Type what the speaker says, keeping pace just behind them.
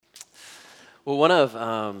Well, one of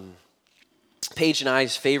Paige and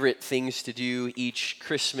I's favorite things to do each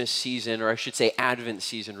Christmas season, or I should say Advent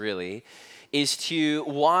season really, is to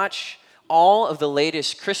watch all of the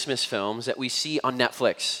latest Christmas films that we see on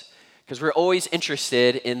Netflix. Because we're always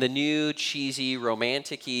interested in the new, cheesy,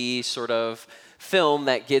 romantic-y sort of film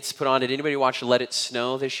that gets put on. Did anybody watch Let It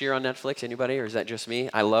Snow this year on Netflix? Anybody, or is that just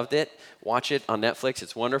me? I loved it. Watch it on Netflix.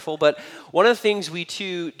 It's wonderful. But one of the things we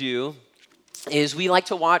too do is we like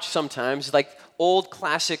to watch sometimes like old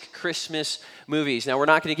classic Christmas movies. Now, we're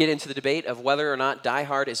not going to get into the debate of whether or not Die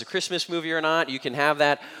Hard is a Christmas movie or not. You can have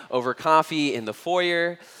that over coffee in the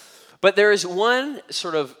foyer. But there is one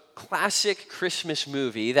sort of classic Christmas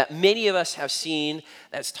movie that many of us have seen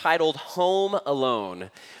that's titled Home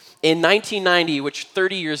Alone. In 1990, which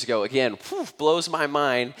 30 years ago, again, blows my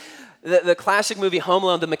mind, the classic movie Home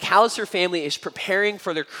Alone, the McAllister family is preparing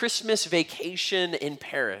for their Christmas vacation in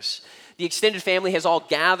Paris. The extended family has all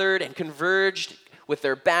gathered and converged with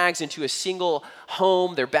their bags into a single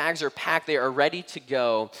home. Their bags are packed. They are ready to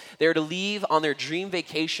go. They are to leave on their dream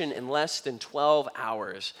vacation in less than 12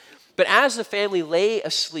 hours. But as the family lay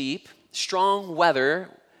asleep, strong weather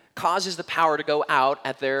causes the power to go out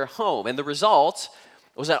at their home. And the result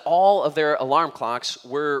was that all of their alarm clocks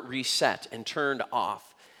were reset and turned off.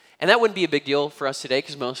 And that wouldn't be a big deal for us today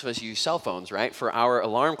because most of us use cell phones, right, for our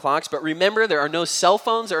alarm clocks. But remember, there are no cell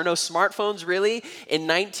phones, there are no smartphones really in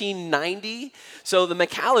 1990. So the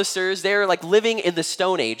McAllisters, they're like living in the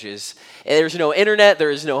Stone Ages. And there's no internet,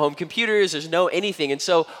 there is no home computers, there's no anything. And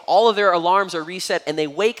so all of their alarms are reset and they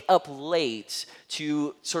wake up late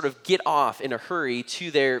to sort of get off in a hurry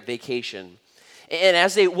to their vacation. And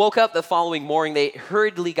as they woke up the following morning, they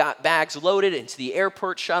hurriedly got bags loaded into the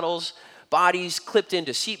airport shuttles, bodies clipped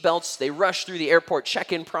into seatbelts. They rushed through the airport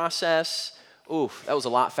check-in process. Oof, that was a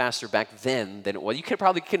lot faster back then than it was. You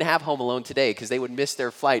probably couldn't have Home Alone today because they would miss their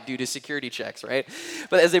flight due to security checks, right?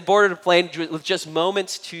 But as they boarded a plane with just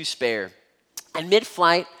moments to spare, and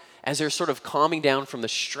mid-flight, as they're sort of calming down from the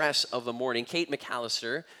stress of the morning, Kate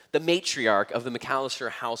McAllister, the matriarch of the McAllister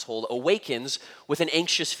household, awakens with an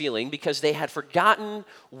anxious feeling because they had forgotten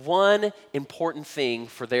one important thing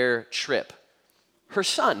for their trip. Her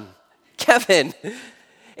son, Kevin.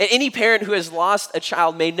 And any parent who has lost a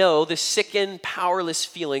child may know the sickened, powerless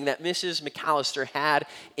feeling that Mrs. McAllister had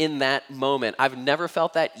in that moment. I've never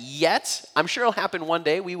felt that yet. I'm sure it'll happen one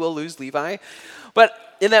day. We will lose Levi. But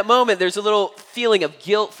in that moment, there's a little feeling of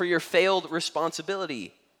guilt for your failed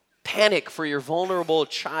responsibility, panic for your vulnerable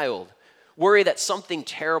child, worry that something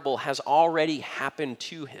terrible has already happened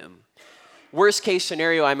to him. Worst case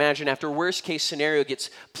scenario, I imagine, after worst case scenario gets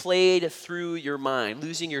played through your mind,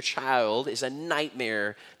 losing your child is a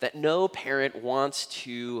nightmare that no parent wants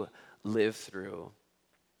to live through.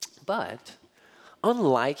 But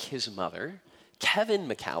unlike his mother, Kevin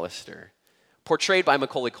McAllister, portrayed by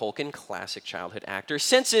Macaulay Culkin, classic childhood actor,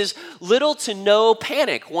 senses little to no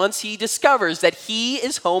panic once he discovers that he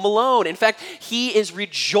is home alone. In fact, he is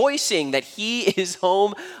rejoicing that he is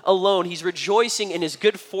home alone. He's rejoicing in his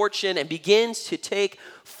good fortune and begins to take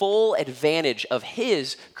full advantage of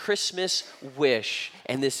his Christmas wish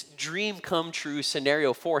and this dream come true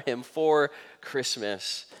scenario for him for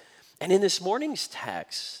Christmas. And in this morning's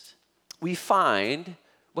text, we find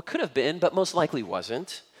what could have been, but most likely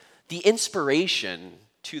wasn't, the inspiration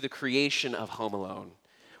to the creation of Home Alone.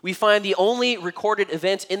 We find the only recorded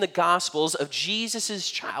event in the Gospels of Jesus'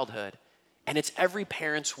 childhood, and it's every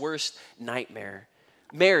parent's worst nightmare.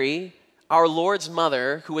 Mary, our Lord's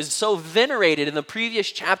mother, who was so venerated in the previous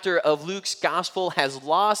chapter of Luke's Gospel, has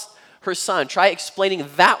lost her son. Try explaining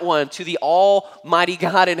that one to the almighty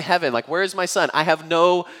God in heaven. Like, where is my son? I have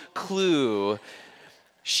no clue.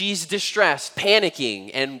 She's distressed,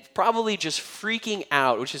 panicking, and probably just freaking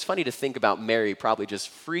out, which is funny to think about Mary probably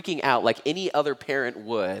just freaking out like any other parent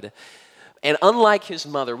would. And unlike his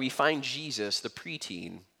mother, we find Jesus, the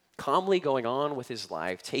preteen, calmly going on with his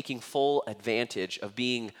life, taking full advantage of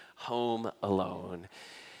being home alone.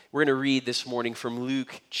 We're going to read this morning from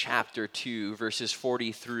Luke chapter 2, verses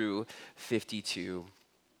 40 through 52.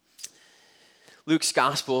 Luke's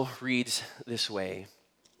gospel reads this way.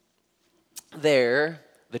 There,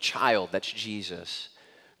 the child, that's Jesus,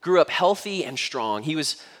 grew up healthy and strong. He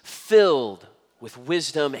was filled with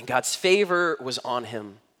wisdom, and God's favor was on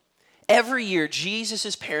him. Every year,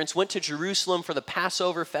 Jesus' parents went to Jerusalem for the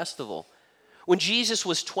Passover festival. When Jesus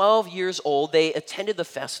was 12 years old, they attended the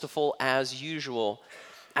festival as usual.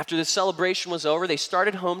 After the celebration was over, they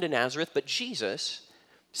started home to Nazareth, but Jesus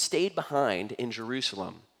stayed behind in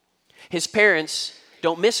Jerusalem. His parents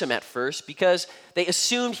don't miss him at first because they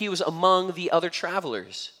assumed he was among the other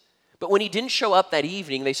travelers. But when he didn't show up that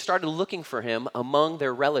evening, they started looking for him among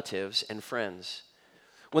their relatives and friends.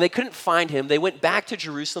 When they couldn't find him, they went back to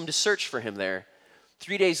Jerusalem to search for him there.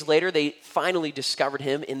 3 days later, they finally discovered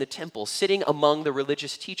him in the temple, sitting among the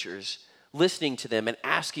religious teachers, listening to them and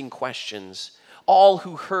asking questions. All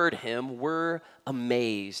who heard him were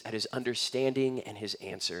amazed at his understanding and his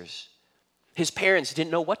answers. His parents didn't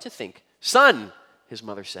know what to think. "Son," his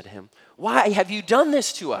mother said to him, "why have you done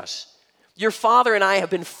this to us? Your father and I have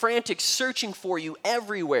been frantic searching for you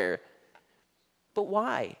everywhere." "But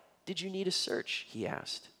why did you need a search?" he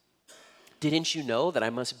asked. "Didn't you know that I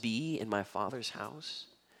must be in my father's house?"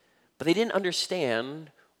 But they didn't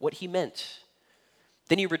understand what he meant.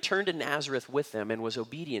 Then he returned to Nazareth with them and was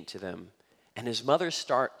obedient to them. And his mother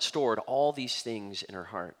stored all these things in her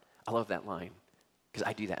heart. I love that line because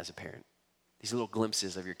I do that as a parent. These little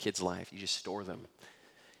glimpses of your kid's life, you just store them.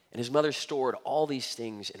 And his mother stored all these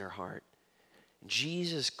things in her heart.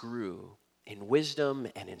 Jesus grew in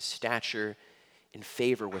wisdom and in stature, in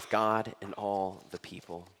favor with God and all the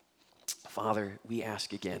people. Father, we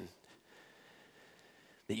ask again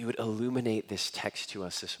that you would illuminate this text to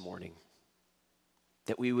us this morning,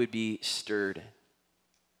 that we would be stirred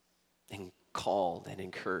and called and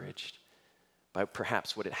encouraged by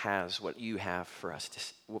perhaps what it has, what you have for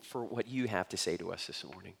us, for what you have to say to us this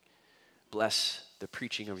morning. Bless the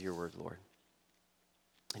preaching of your word, Lord.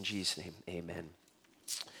 In Jesus' name, amen.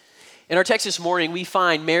 In our text this morning, we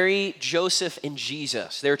find Mary, Joseph, and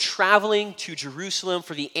Jesus. They're traveling to Jerusalem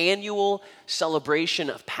for the annual celebration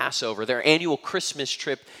of Passover, their annual Christmas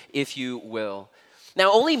trip, if you will.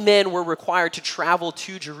 Now, only men were required to travel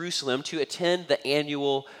to Jerusalem to attend the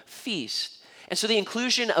annual feast. And so the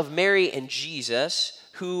inclusion of Mary and Jesus,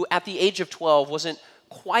 who at the age of 12 wasn't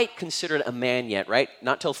quite considered a man yet, right?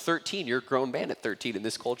 Not till 13. You're a grown man at 13 in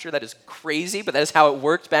this culture. That is crazy, but that is how it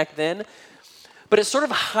worked back then. But it sort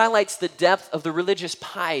of highlights the depth of the religious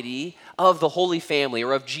piety of the Holy Family,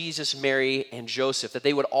 or of Jesus, Mary, and Joseph, that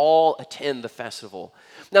they would all attend the festival.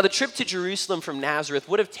 Now, the trip to Jerusalem from Nazareth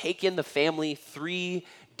would have taken the family 3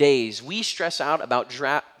 days. We stress out about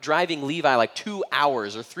driving Levi like 2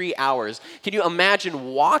 hours or 3 hours. Can you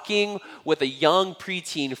imagine walking with a young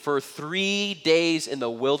preteen for 3 days in the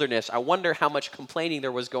wilderness? I wonder how much complaining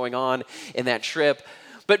there was going on in that trip.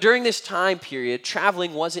 But during this time period,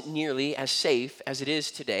 traveling wasn't nearly as safe as it is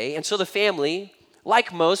today. And so the family,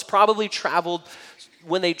 like most, probably traveled,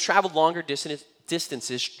 when they traveled longer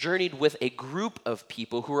distances, journeyed with a group of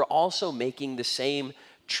people who were also making the same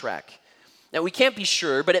trek. Now, we can't be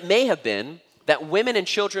sure, but it may have been that women and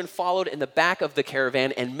children followed in the back of the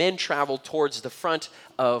caravan and men traveled towards the front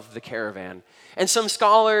of the caravan. And some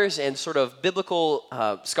scholars and sort of biblical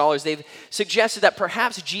scholars, they've suggested that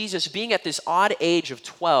perhaps Jesus, being at this odd age of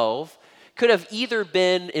 12, could have either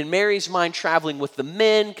been, in Mary's mind, traveling with the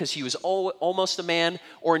men because he was almost a man,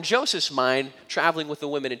 or in Joseph's mind, traveling with the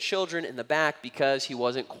women and children in the back because he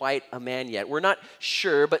wasn't quite a man yet. We're not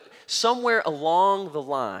sure, but somewhere along the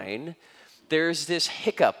line, there's this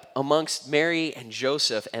hiccup amongst Mary and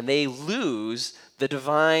Joseph, and they lose the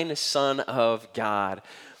divine Son of God.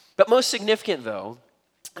 But most significant, though,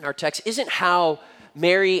 in our text isn't how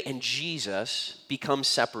Mary and Jesus become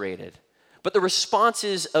separated, but the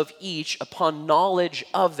responses of each upon knowledge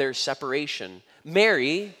of their separation.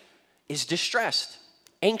 Mary is distressed,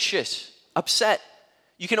 anxious, upset.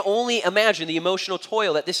 You can only imagine the emotional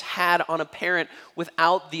toil that this had on a parent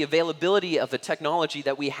without the availability of the technology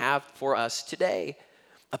that we have for us today.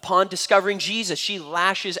 Upon discovering Jesus, she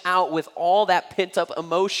lashes out with all that pent-up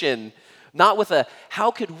emotion, not with a,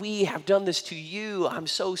 "How could we have done this to you? I'm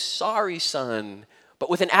so sorry, son."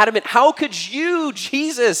 But with an adamant, "How could you,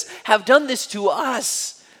 Jesus, have done this to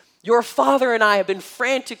us? Your father and I have been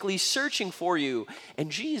frantically searching for you."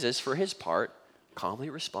 And Jesus, for his part, calmly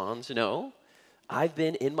responds, "No, I've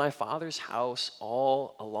been in my Father's house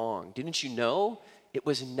all along. Didn't you know it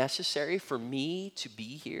was necessary for me to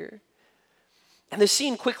be here?" And the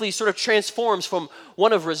scene quickly sort of transforms from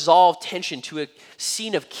one of resolved tension to a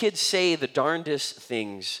scene of kids say the darndest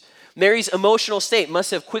things. Mary's emotional state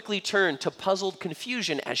must have quickly turned to puzzled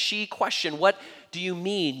confusion as she questioned, "What do you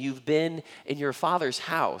mean you've been in your father's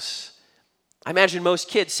house?" I imagine most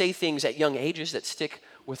kids say things at young ages that stick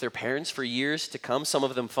with their parents for years to come, some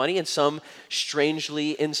of them funny and some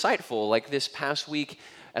strangely insightful. Like this past week,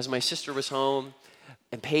 as my sister was home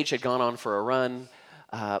and Paige had gone on for a run,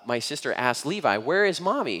 my sister asked Levi, "Where is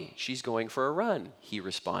mommy?" "She's going for a run," he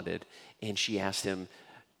responded. And she asked him,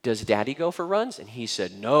 "Does daddy go for runs?" And he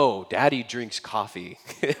said, "No, daddy drinks coffee."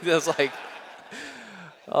 It was like,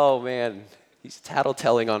 oh man, he's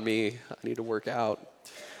tattletelling on me. I need to work out.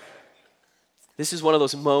 This is one of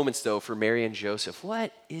those moments, though, for Mary and Joseph.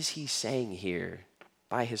 What is he saying here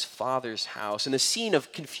by his father's house? And the scene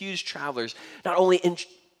of confused travelers not only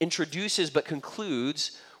introduces but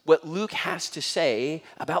concludes what Luke has to say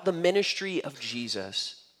about the ministry of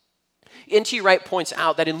Jesus. N.T. Wright points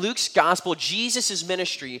out that in Luke's gospel, Jesus'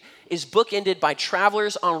 ministry is bookended by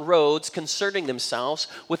travelers on roads concerning themselves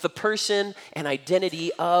with the person and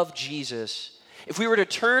identity of Jesus. If we were to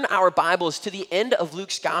turn our Bibles to the end of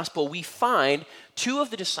Luke's gospel, we find two of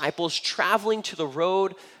the disciples traveling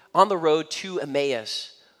on the road to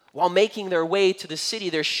Emmaus. While making their way to the city,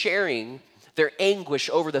 they're sharing their anguish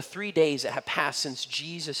over the 3 days that have passed since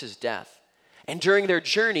Jesus' death. And during their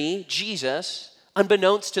journey, Jesus,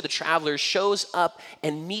 unbeknownst to the travelers, shows up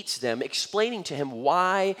and meets them, explaining to him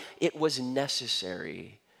why it was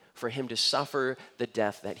necessary for him to suffer the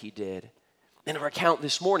death that he did. In our account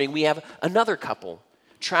this morning, we have another couple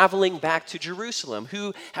traveling back to Jerusalem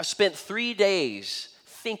who have spent 3 days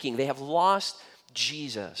thinking they have lost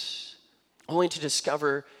Jesus, only to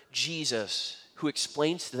discover Jesus, who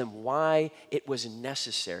explains to them why it was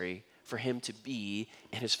necessary for him to be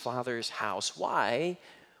in his Father's house. Why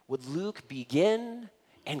would Luke begin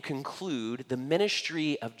and conclude the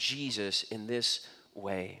ministry of Jesus in this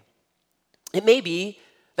way? It may be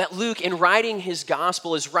that Luke, in writing his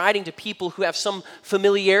gospel, is writing to people who have some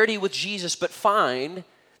familiarity with Jesus, but find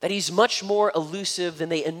that he's much more elusive than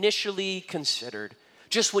they initially considered.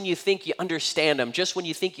 Just when you think you understand him, just when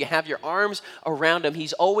you think you have your arms around him,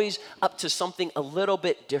 he's always up to something a little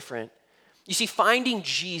bit different. You see, finding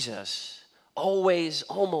Jesus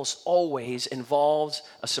almost always involves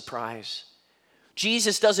a surprise.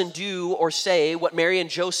 Jesus doesn't do or say what Mary and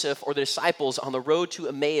Joseph or the disciples on the road to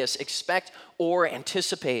Emmaus expect or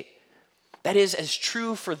anticipate. That is as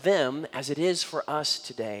true for them as it is for us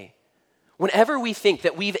today. Whenever we think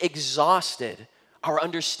that we've exhausted our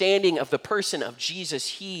understanding of the person of Jesus,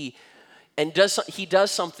 he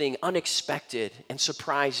does something unexpected and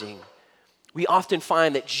surprising. We often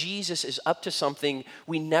find that Jesus is up to something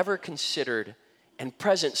we never considered and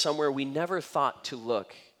present somewhere we never thought to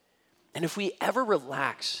look. And if we ever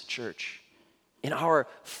relax, church, in our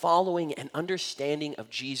following and understanding of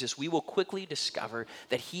Jesus, we will quickly discover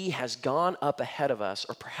that he has gone up ahead of us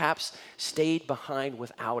or perhaps stayed behind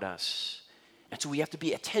without us. And so we have to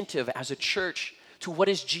be attentive as a church to what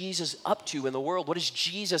is Jesus up to in the world? What is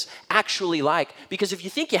Jesus actually like? Because if you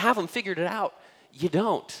think you have him figured it out, you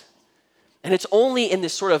don't. And it's only in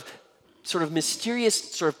this sort of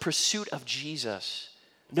mysterious sort of pursuit of Jesus,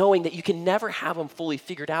 knowing that you can never have him fully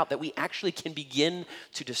figured out, that we actually can begin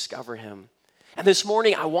to discover him. And this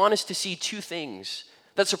morning, I want us to see two things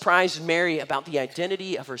that surprised Mary about the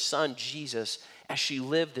identity of her son, Jesus, as she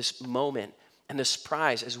lived this moment, and the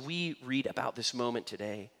surprise as we read about this moment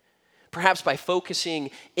today. Perhaps by focusing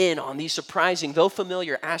in on these surprising, though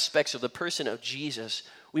familiar aspects of the person of Jesus,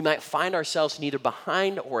 we might find ourselves neither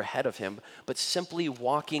behind or ahead of him, but simply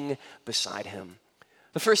walking beside him.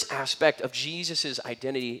 The first aspect of Jesus'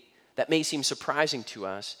 identity that may seem surprising to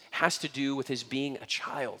us has to do with his being a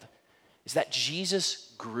child, is that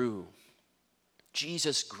Jesus grew.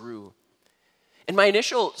 Jesus grew. In my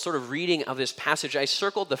initial sort of reading of this passage, I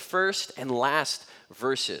circled the first and last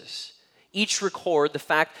verses. Each record the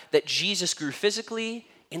fact that Jesus grew physically,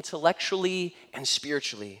 intellectually, and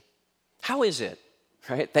spiritually. How is it,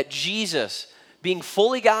 right, that Jesus, being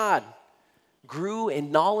fully God, grew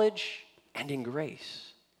in knowledge and in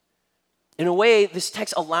grace? In a way, this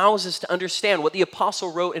text allows us to understand what the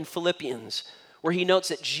apostle wrote in Philippians, where he notes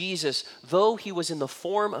that Jesus, though he was in the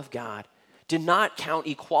form of God, did not count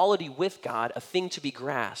equality with God a thing to be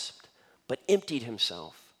grasped, but emptied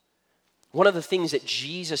himself. One of the things that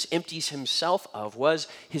Jesus empties himself of was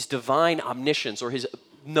his divine omniscience, or his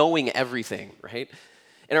knowing everything, right?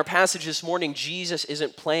 In our passage this morning, Jesus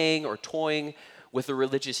isn't playing or toying with the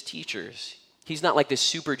religious teachers. He's not like this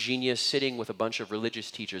super genius sitting with a bunch of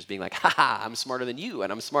religious teachers being like, I'm smarter than you,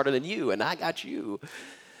 and I'm smarter than you, and I got you.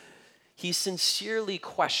 He's sincerely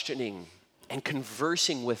questioning and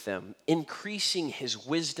conversing with them, increasing his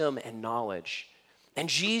wisdom and knowledge. And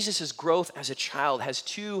Jesus' growth as a child has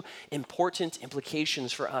two important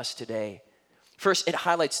implications for us today. First, it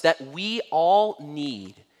highlights that we all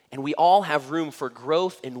need and we all have room for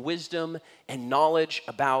growth in wisdom and knowledge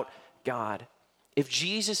about God. If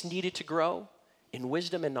Jesus needed to grow in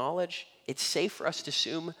wisdom and knowledge, it's safe for us to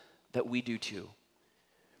assume that we do too.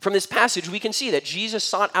 From this passage, we can see that Jesus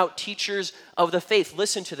sought out teachers of the faith,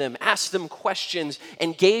 listened to them, asked them questions,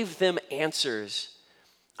 and gave them answers.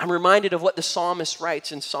 I'm reminded of what the psalmist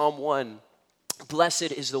writes in Psalm 1.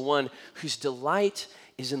 Blessed is the one whose delight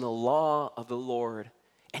is in the law of the Lord,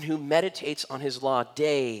 and who meditates on his law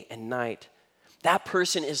day and night. That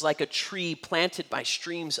person is like a tree planted by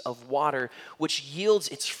streams of water, which yields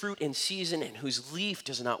its fruit in season and whose leaf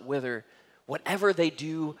does not wither. Whatever they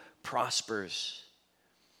do prospers.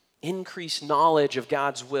 Increased knowledge of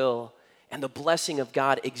God's will and the blessing of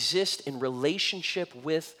God exist in relationship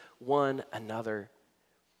with one another.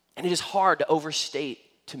 And it is hard to overstate,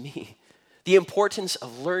 to me, the importance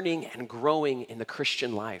of learning and growing in the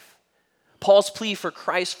Christian life. Paul's plea for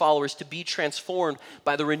Christ followers to be transformed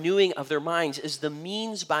by the renewing of their minds is the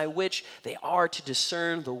means by which they are to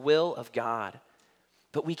discern the will of God.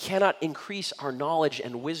 But we cannot increase our knowledge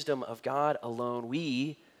and wisdom of God alone.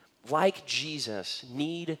 We, like Jesus,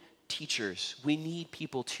 need teachers. We need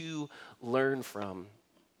people to learn from.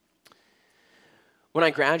 When I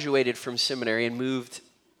graduated from seminary and moved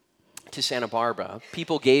to Santa Barbara,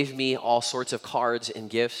 people gave me all sorts of cards and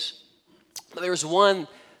gifts. But there was one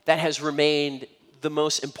that has remained the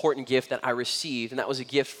most important gift that I received, and that was a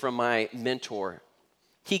gift from my mentor.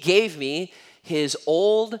 He gave me his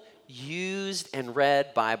old, used, and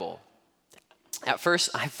read Bible. At first,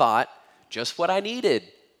 I thought, just what I needed,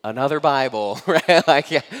 another Bible,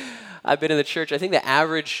 right? I've been in the church. I think the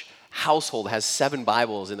average household has 7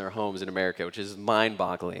 Bibles in their homes in America, which is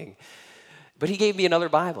mind-boggling. But he gave me another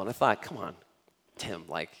Bible, and I thought, come on, Tim,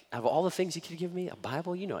 of all the things he could give me, a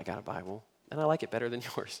Bible? You know I got a Bible. And I like it better than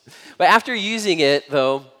yours. But after using it,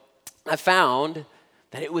 though, I found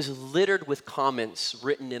that it was littered with comments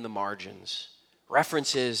written in the margins,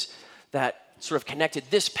 references that sort of connected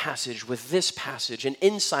this passage with this passage, and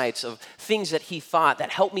insights of things that he thought that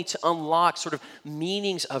helped me to unlock sort of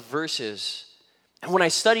meanings of verses. And when I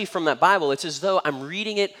study from that Bible, it's as though I'm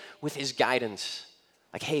reading it with his guidance.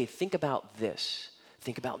 Like, hey, think about this.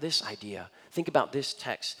 Think about this idea. Think about this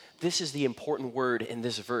text. This is the important word in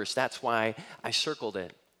this verse. That's why I circled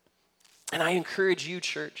it. And I encourage you,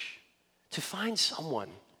 church, to find someone,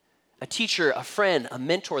 a teacher, a friend, a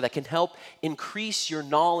mentor that can help increase your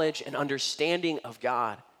knowledge and understanding of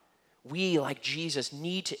God. We, like Jesus,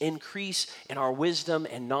 need to increase in our wisdom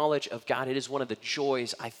and knowledge of God. It is one of the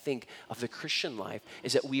joys, I think, of the Christian life,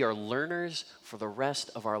 is that we are learners for the rest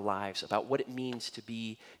of our lives about what it means to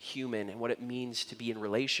be human and what it means to be in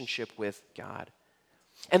relationship with God.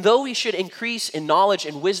 And though we should increase in knowledge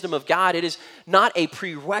and wisdom of God, it is not a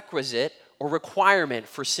prerequisite or requirement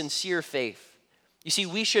for sincere faith. You see,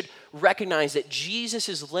 we should recognize that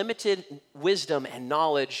Jesus' limited wisdom and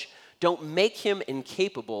knowledge don't make him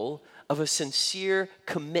incapable of a sincere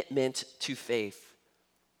commitment to faith.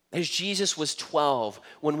 As Jesus was 12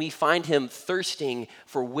 when we find him thirsting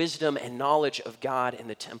for wisdom and knowledge of God in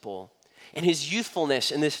the temple. And his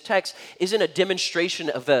youthfulness in this text isn't a demonstration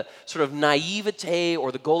of the sort of naivete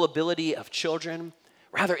or the gullibility of children.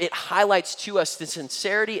 Rather, it highlights to us the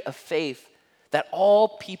sincerity of faith that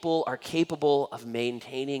all people are capable of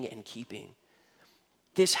maintaining and keeping.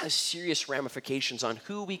 This has serious ramifications on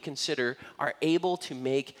who we consider are able to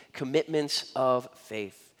make commitments of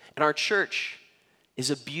faith. And our church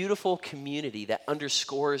is a beautiful community that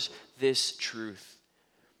underscores this truth.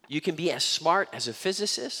 You can be as smart as a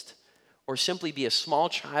physicist or simply be a small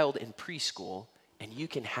child in preschool, and you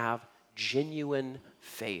can have genuine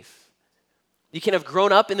faith. You can have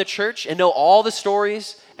grown up in the church and know all the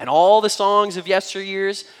stories and all the songs of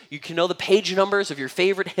yesteryears. You can know the page numbers of your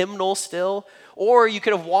favorite hymnal still. Or you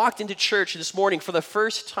could have walked into church this morning for the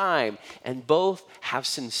first time and both have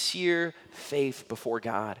sincere faith before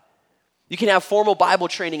God. You can have formal Bible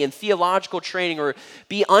training and theological training or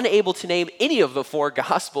be unable to name any of the 4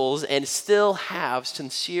 Gospels and still have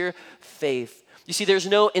sincere faith. You see, there's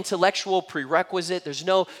no intellectual prerequisite. There's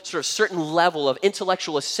no sort of certain level of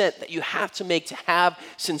intellectual assent that you have to make to have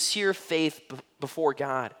sincere faith before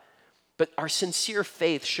God. But our sincere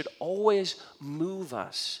faith should always move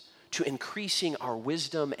us to increasing our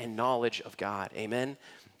wisdom and knowledge of God. Amen?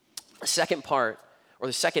 The second part, or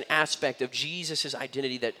the second aspect of Jesus'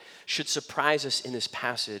 identity that should surprise us in this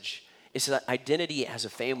passage is that identity as a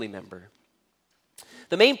family member.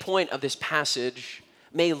 The main point of this passage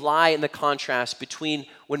may lie in the contrast between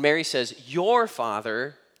when Mary says, "Your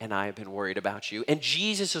father and I have been worried about you," and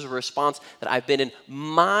Jesus' response that I've been in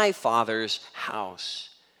my Father's house.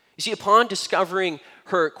 You see, upon discovering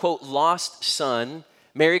her, quote, lost son,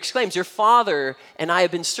 Mary exclaims, "Your father and I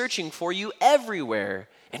have been searching for you everywhere."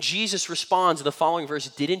 And Jesus responds in the following verse,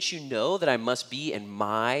 "Didn't you know that I must be in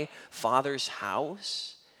my Father's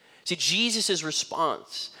house?" See, Jesus'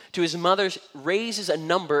 response to his mother raises a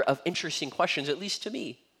number of interesting questions, at least to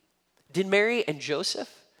me. Did Mary and Joseph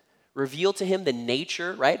reveal to him the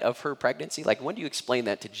nature, right, of her pregnancy? When do you explain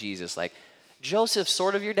that to Jesus? Joseph's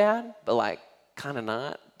sort of your dad, but kind of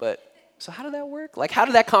not, but So how did that work? Like, how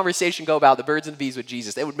did that conversation go about the birds and the bees with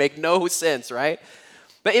Jesus? It would make no sense, right?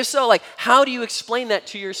 But if so, like, how do you explain that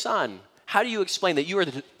to your son? How do you explain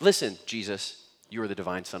that listen, Jesus, you are the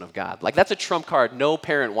divine Son of God? Like, that's a trump card no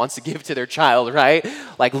parent wants to give to their child, right?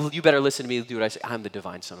 Like, you better listen to me, do what I say. I'm the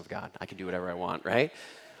divine Son of God. I can do whatever I want, right?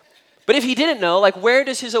 But if he didn't know, like, where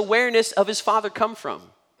does his awareness of his father come from?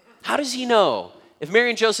 How does he know? If Mary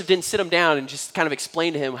and Joseph didn't sit him down and just kind of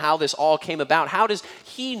explain to him how this all came about, how does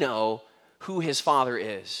he know who his father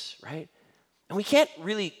is, right? And we can't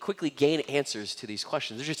really quickly gain answers to these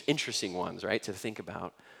questions. They're just interesting ones, right, to think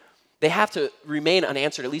about. They have to remain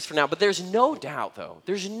unanswered, at least for now. But there's no doubt, though,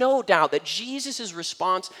 that Jesus'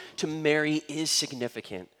 response to Mary is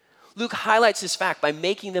significant. Luke highlights this fact by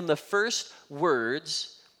making them the first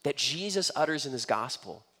words that Jesus utters in his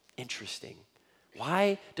gospel. Interesting.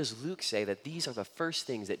 Why does Luke say that these are the first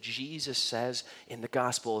things that Jesus says in the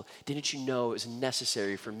gospel? Didn't you know it was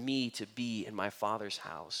necessary for me to be in my Father's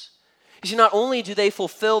house? You see, not only do they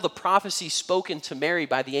fulfill the prophecy spoken to Mary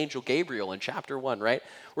by the angel Gabriel in chapter 1, right,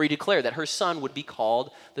 where he declared that her son would be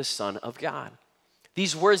called the Son of God.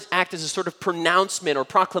 These words act as a sort of pronouncement or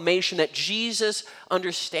proclamation that Jesus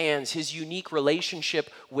understands his unique relationship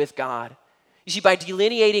with God. You see, by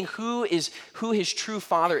delineating who his true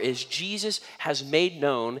father is, Jesus has made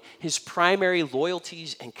known his primary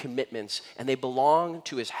loyalties and commitments, and they belong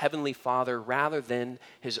to his heavenly Father rather than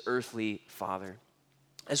his earthly father.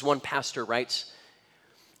 As one pastor writes,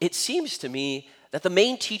 it seems to me that the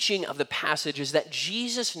main teaching of the passage is that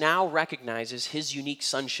Jesus now recognizes his unique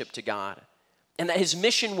sonship to God, and that his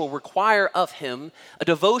mission will require of him a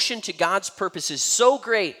devotion to God's purposes so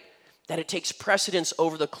great that it takes precedence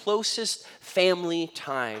over the closest family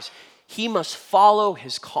ties. He must follow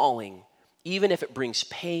his calling, even if it brings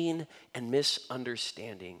pain and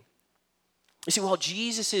misunderstanding. You see, while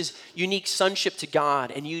Jesus' unique sonship to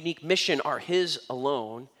God and unique mission are his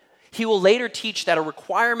alone, he will later teach that a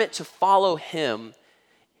requirement to follow him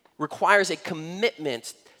requires a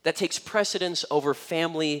commitment that takes precedence over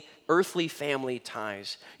earthly family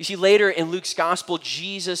ties. You see, later in Luke's gospel,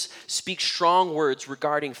 Jesus speaks strong words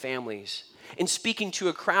regarding families. In speaking to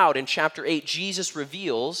a crowd in chapter 8, Jesus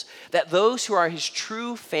reveals that those who are his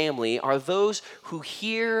true family are those who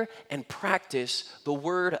hear and practice the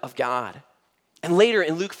word of God. And later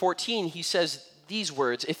in Luke 14, he says these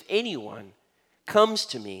words, if anyone comes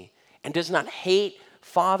to me and does not hate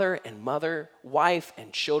father and mother, wife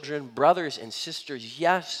and children, brothers and sisters,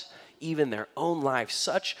 yes, even their own life,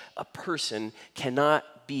 such a person cannot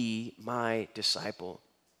be my disciple.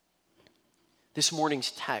 This morning's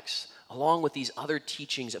text, along with these other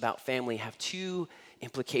teachings about family, have two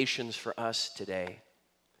implications for us today.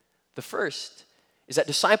 The first is that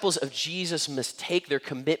disciples of Jesus must take their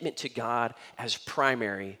commitment to God as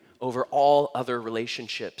primary over all other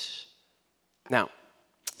relationships. Now,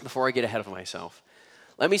 before I get ahead of myself,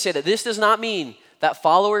 let me say that this does not mean that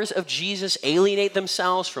followers of Jesus alienate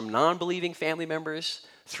themselves from non-believing family members,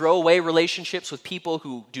 throw away relationships with people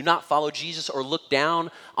who do not follow Jesus, or look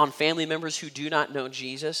down on family members who do not know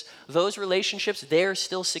Jesus. Those relationships, they're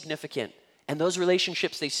still significant. And those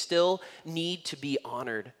relationships, they still need to be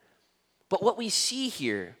honored. But what we see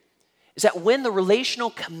here is that when the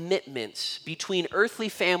relational commitments between earthly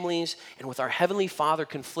families and with our Heavenly Father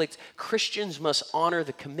conflict, Christians must honor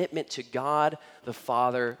the commitment to God the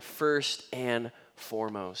Father first and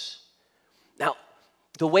foremost. Now,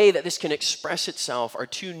 the way that this can express itself are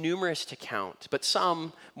too numerous to count, but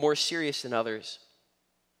some more serious than others.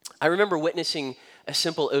 I remember witnessing a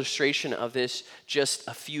simple illustration of this just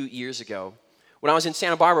a few years ago. When I was in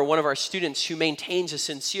Santa Barbara, one of our students who maintains a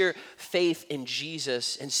sincere faith in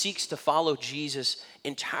Jesus and seeks to follow Jesus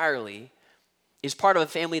entirely is part of a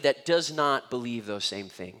family that does not believe those same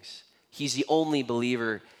things. He's the only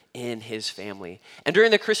believer in his family. And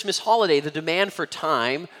during the Christmas holiday, the demand for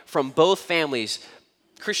time from both families,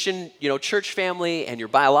 Christian, church family and your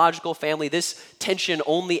biological family, this tension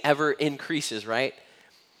only ever increases, right?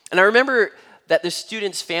 And I remember that the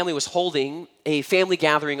student's family was holding a family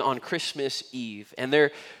gathering on Christmas Eve, and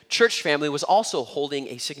their church family was also holding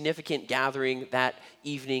a significant gathering that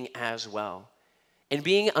evening as well. And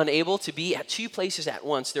being unable to be at two places at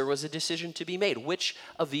once, there was a decision to be made. Which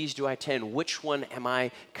of these do I attend? Which one am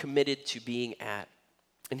I committed to being at?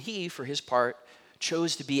 And he, for his part,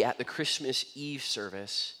 chose to be at the Christmas Eve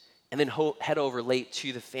service and then head over late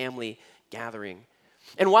to the family gathering.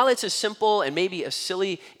 And while it's a simple and maybe a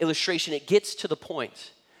silly illustration, it gets to the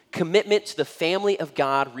point. Commitment to the family of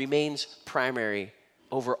God remains primary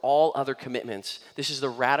over all other commitments. This is the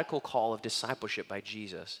radical call of discipleship by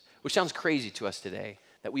Jesus, which sounds crazy to us today,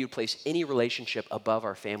 that we would place any relationship above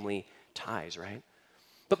our family ties, right?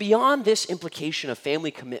 But beyond this implication of family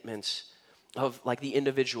commitments of like the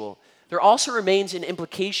individual, there also remains an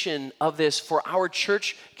implication of this for our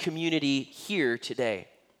church community here today.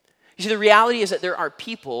 You see, the reality is that there are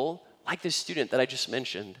people like this student that I just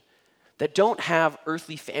mentioned that don't have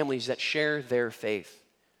earthly families that share their faith.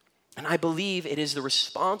 And I believe it is the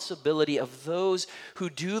responsibility of those who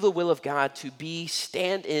do the will of God to be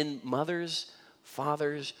stand-in mothers,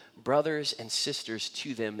 fathers, brothers, and sisters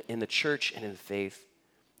to them in the church and in faith.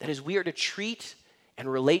 That is, we are to treat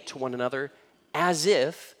and relate to one another as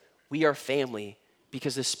if we are family,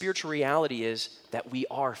 because the spiritual reality is that we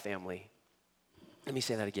are family. Let me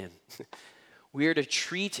say that again. We are to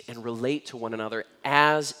treat and relate to one another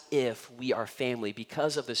as if we are family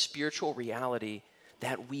because of the spiritual reality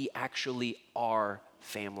that we actually are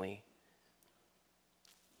family.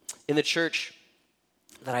 In the church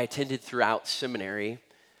that I attended throughout seminary,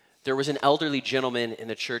 there was an elderly gentleman in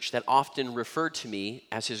the church that often referred to me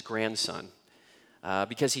as his grandson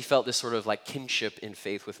because he felt this sort of like kinship in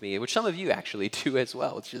faith with me, which some of you actually do as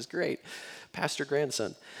well, which is great. Pastor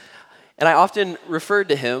grandson. And I often referred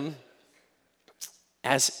to him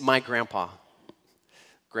as my grandpa,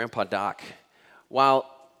 Grandpa Doc. While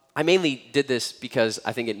I mainly did this because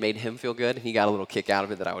I think it made him feel good. He got a little kick out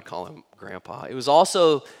of it that I would call him Grandpa. It was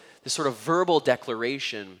also this sort of verbal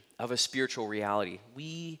declaration of a spiritual reality.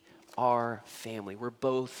 We are family. We're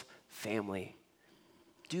both family.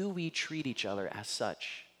 Do we treat each other as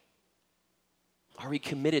such? Are we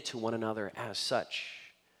committed to one another as such?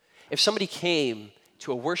 If somebody came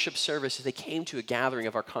to a worship service, if they came to a gathering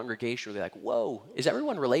of our congregation, they're like, whoa, is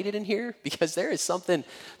everyone related in here? Because there's some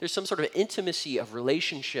sort of intimacy of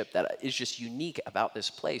relationship that is just unique about this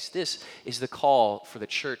place. This is the call for the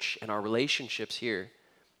church and our relationships here.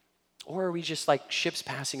 Or are we just like ships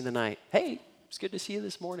passing the night? Hey, it's good to see you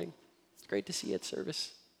this morning. It's great to see you at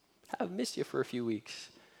service. I've missed you for a few weeks.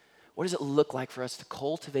 What does it look like for us to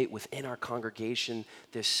cultivate within our congregation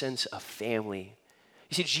this sense of family?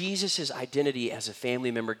 You see, Jesus' identity as a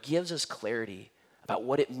family member gives us clarity about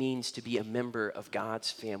what it means to be a member of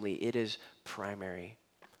God's family. It is primary.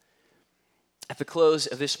 At the close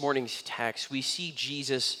of this morning's text, we see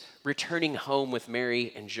Jesus returning home with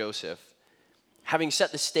Mary and Joseph. Having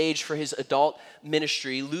set the stage for his adult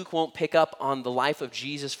ministry, Luke won't pick up on the life of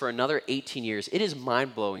Jesus for another 18 years. It is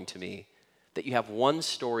mind-blowing to me that you have one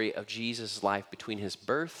story of Jesus' life between his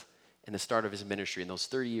birth and the start of his ministry. In those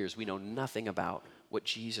 30 years, we know nothing about what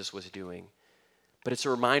Jesus was doing. But it's a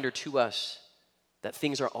reminder to us that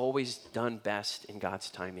things are always done best in God's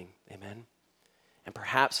timing. Amen? And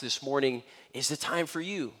perhaps this morning is the time for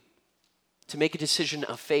you to make a decision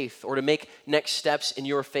of faith or to make next steps in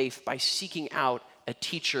your faith by seeking out a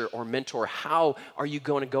teacher or mentor. How are you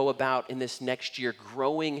going to go about in this next year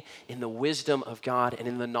growing in the wisdom of God and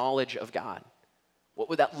in the knowledge of God? What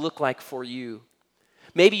would that look like for you?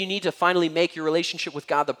 Maybe you need to finally make your relationship with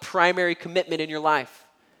God the primary commitment in your life.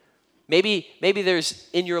 Maybe there's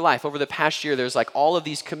in your life over the past year, there's like all of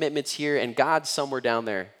these commitments here and God's somewhere down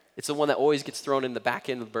there. It's the one that always gets thrown in the back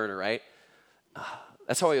end of the burner, right?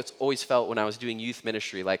 That's how I always felt when I was doing youth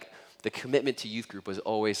ministry. Like the commitment to youth group was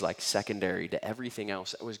always like secondary to everything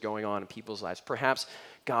else that was going on in people's lives. Perhaps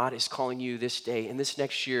God is calling you this day and this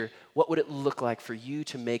next year. What would it look like for you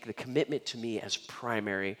to make the commitment to me as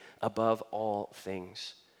primary above all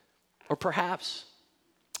things? Or perhaps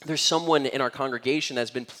there's someone in our congregation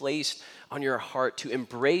that's been placed on your heart to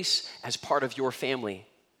embrace as part of your family.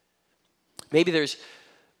 Maybe there's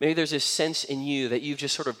this sense in you that you've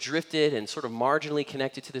just sort of drifted and sort of marginally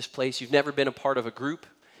connected to this place. You've never been a part of a group.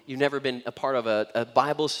 You've never been a part of a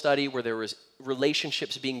Bible study where there was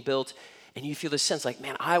relationships being built. And you feel this sense like,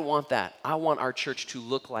 man, I want that. I want our church to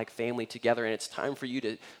look like family together. And it's time for you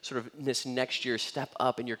to sort of this next year step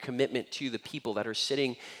up in your commitment to the people that are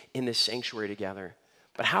sitting in this sanctuary together.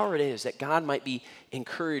 But however it is that God might be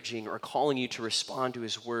encouraging or calling you to respond to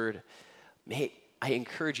his word, I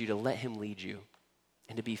encourage you to let him lead you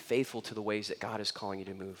and to be faithful to the ways that God is calling you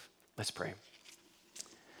to move. Let's pray.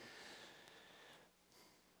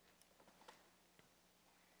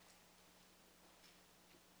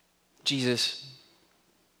 Jesus,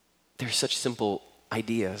 they're such simple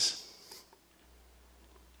ideas.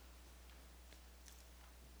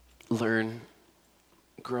 Learn,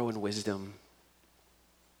 grow in wisdom,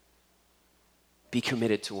 be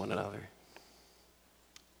committed to one another.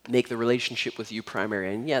 Make the relationship with you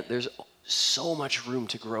primary, and yet there's so much room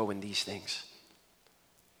to grow in these things.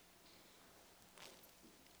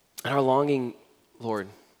 And our longing, Lord,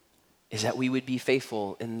 is that we would be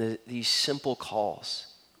faithful in these simple calls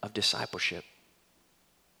of discipleship.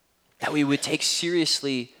 That we would take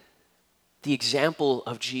seriously the example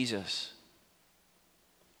of Jesus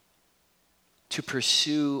to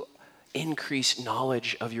pursue increased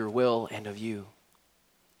knowledge of your will and of you.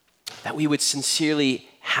 That we would sincerely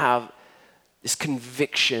have this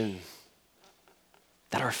conviction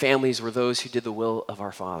that our families were those who did the will of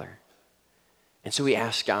our Father. And so we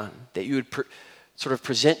ask, God, that you would sort of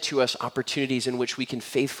present to us opportunities in which we can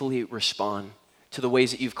faithfully respond to the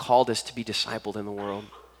ways that you've called us to be discipled in the world.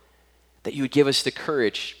 That you would give us the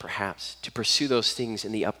courage, perhaps, to pursue those things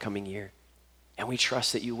in the upcoming year. And we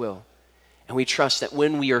trust that you will. And we trust that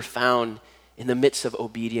when we are found in the midst of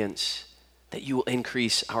obedience, that you will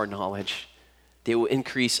increase our knowledge, that it will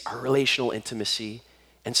increase our relational intimacy,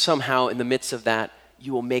 and somehow in the midst of that,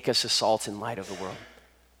 you will make us a salt and light of the world.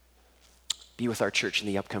 Be with our church in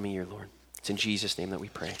the upcoming year, Lord. It's in Jesus' name that we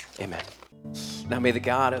pray. Amen. Now may the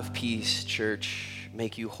God of peace, church,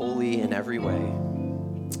 make you holy in every way,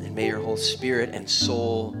 and may your whole spirit and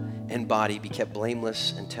soul and body be kept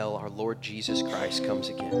blameless until our Lord Jesus Christ comes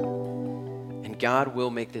again. And God will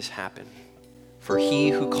make this happen, for he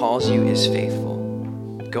who calls you is faithful.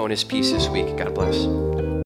 Go in his peace this week. God bless.